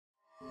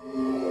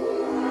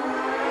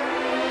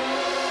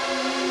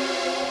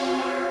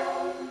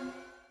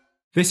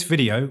This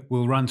video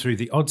will run through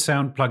the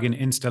ODDSound plugin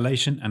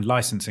installation and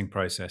licensing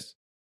process.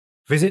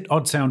 Visit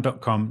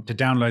oddsound.com to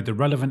download the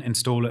relevant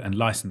installer and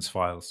license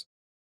files.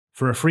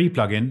 For a free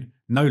plugin,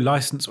 no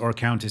license or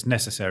account is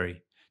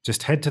necessary.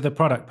 Just head to the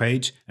product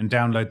page and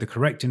download the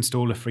correct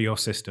installer for your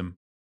system.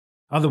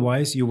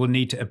 Otherwise, you will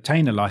need to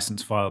obtain a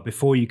license file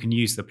before you can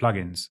use the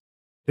plugins.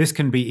 This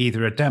can be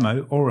either a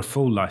demo or a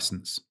full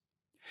license.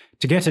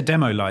 To get a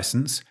demo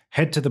license,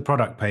 head to the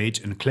product page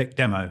and click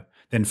Demo,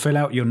 then fill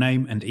out your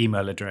name and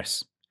email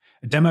address.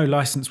 A demo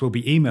license will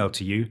be emailed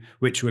to you,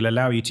 which will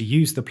allow you to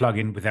use the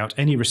plugin without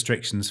any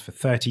restrictions for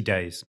 30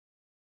 days.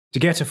 To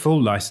get a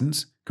full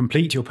license,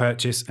 complete your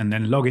purchase and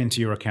then log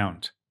into your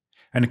account.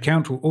 An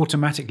account will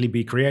automatically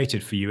be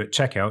created for you at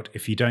checkout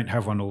if you don't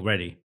have one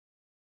already.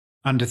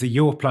 Under the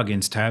Your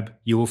Plugins tab,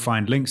 you will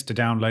find links to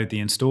download the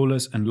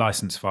installers and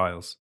license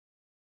files.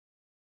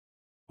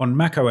 On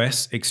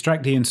macOS,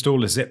 extract the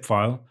installer zip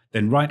file,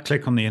 then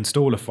right-click on the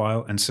installer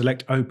file and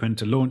select Open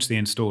to launch the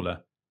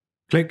installer.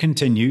 Click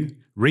Continue,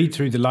 read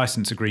through the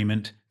license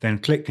agreement, then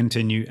click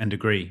Continue and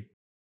agree.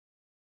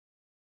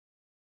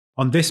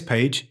 On this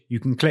page, you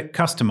can click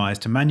Customize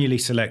to manually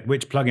select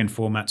which plugin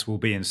formats will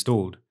be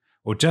installed,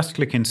 or just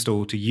click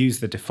Install to use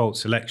the default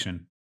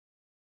selection.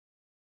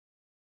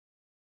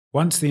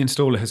 Once the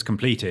installer has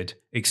completed,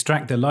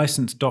 extract the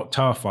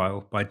license.tar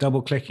file by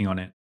double-clicking on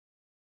it.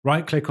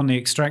 Right-click on the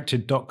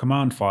extracted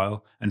 .command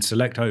file and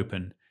select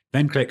Open,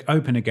 then click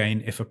Open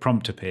again if a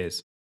prompt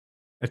appears.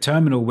 A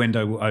terminal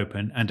window will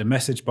open and a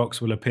message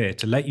box will appear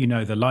to let you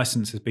know the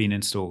license has been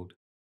installed.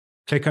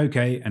 Click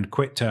OK and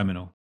quit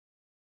Terminal.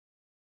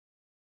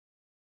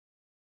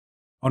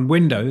 On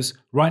Windows,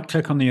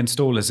 right-click on the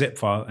installer zip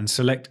file and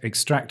select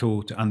Extract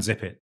All to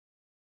unzip it.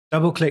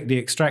 Double-click the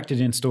extracted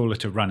installer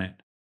to run it.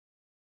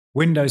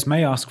 Windows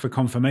may ask for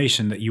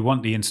confirmation that you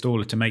want the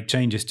installer to make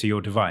changes to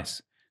your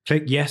device.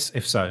 Click Yes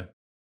if so.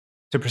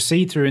 To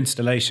proceed through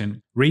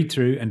installation, read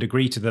through and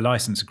agree to the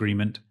license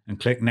agreement and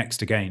click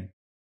Next again.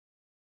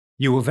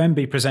 You will then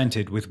be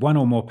presented with one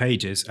or more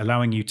pages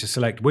allowing you to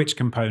select which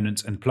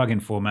components and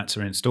plugin formats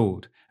are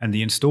installed and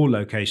the install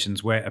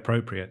locations where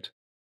appropriate.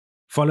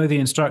 Follow the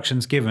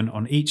instructions given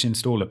on each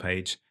installer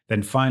page,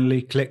 then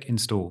finally click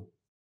Install.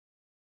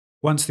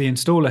 Once the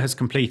installer has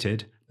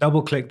completed,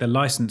 double-click the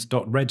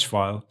license.reg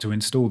file to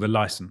install the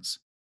license.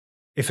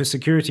 If a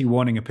security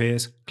warning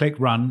appears, click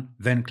Run,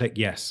 then click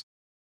Yes.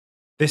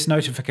 This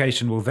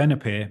notification will then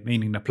appear,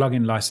 meaning the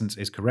plugin license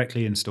is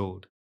correctly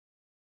installed.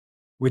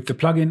 With the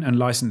plugin and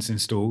license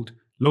installed,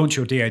 launch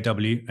your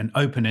DAW and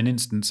open an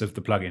instance of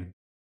the plugin.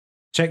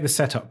 Check the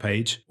Setup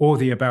page or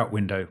the About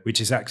window,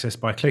 which is accessed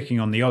by clicking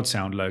on the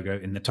ODDSound logo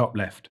in the top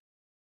left.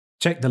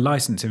 Check the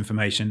license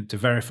information to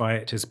verify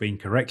it has been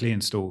correctly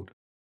installed.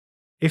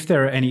 If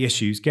there are any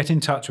issues, get in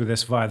touch with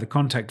us via the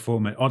contact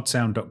form at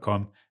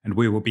oddsound.com and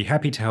we will be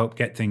happy to help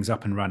get things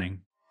up and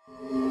running.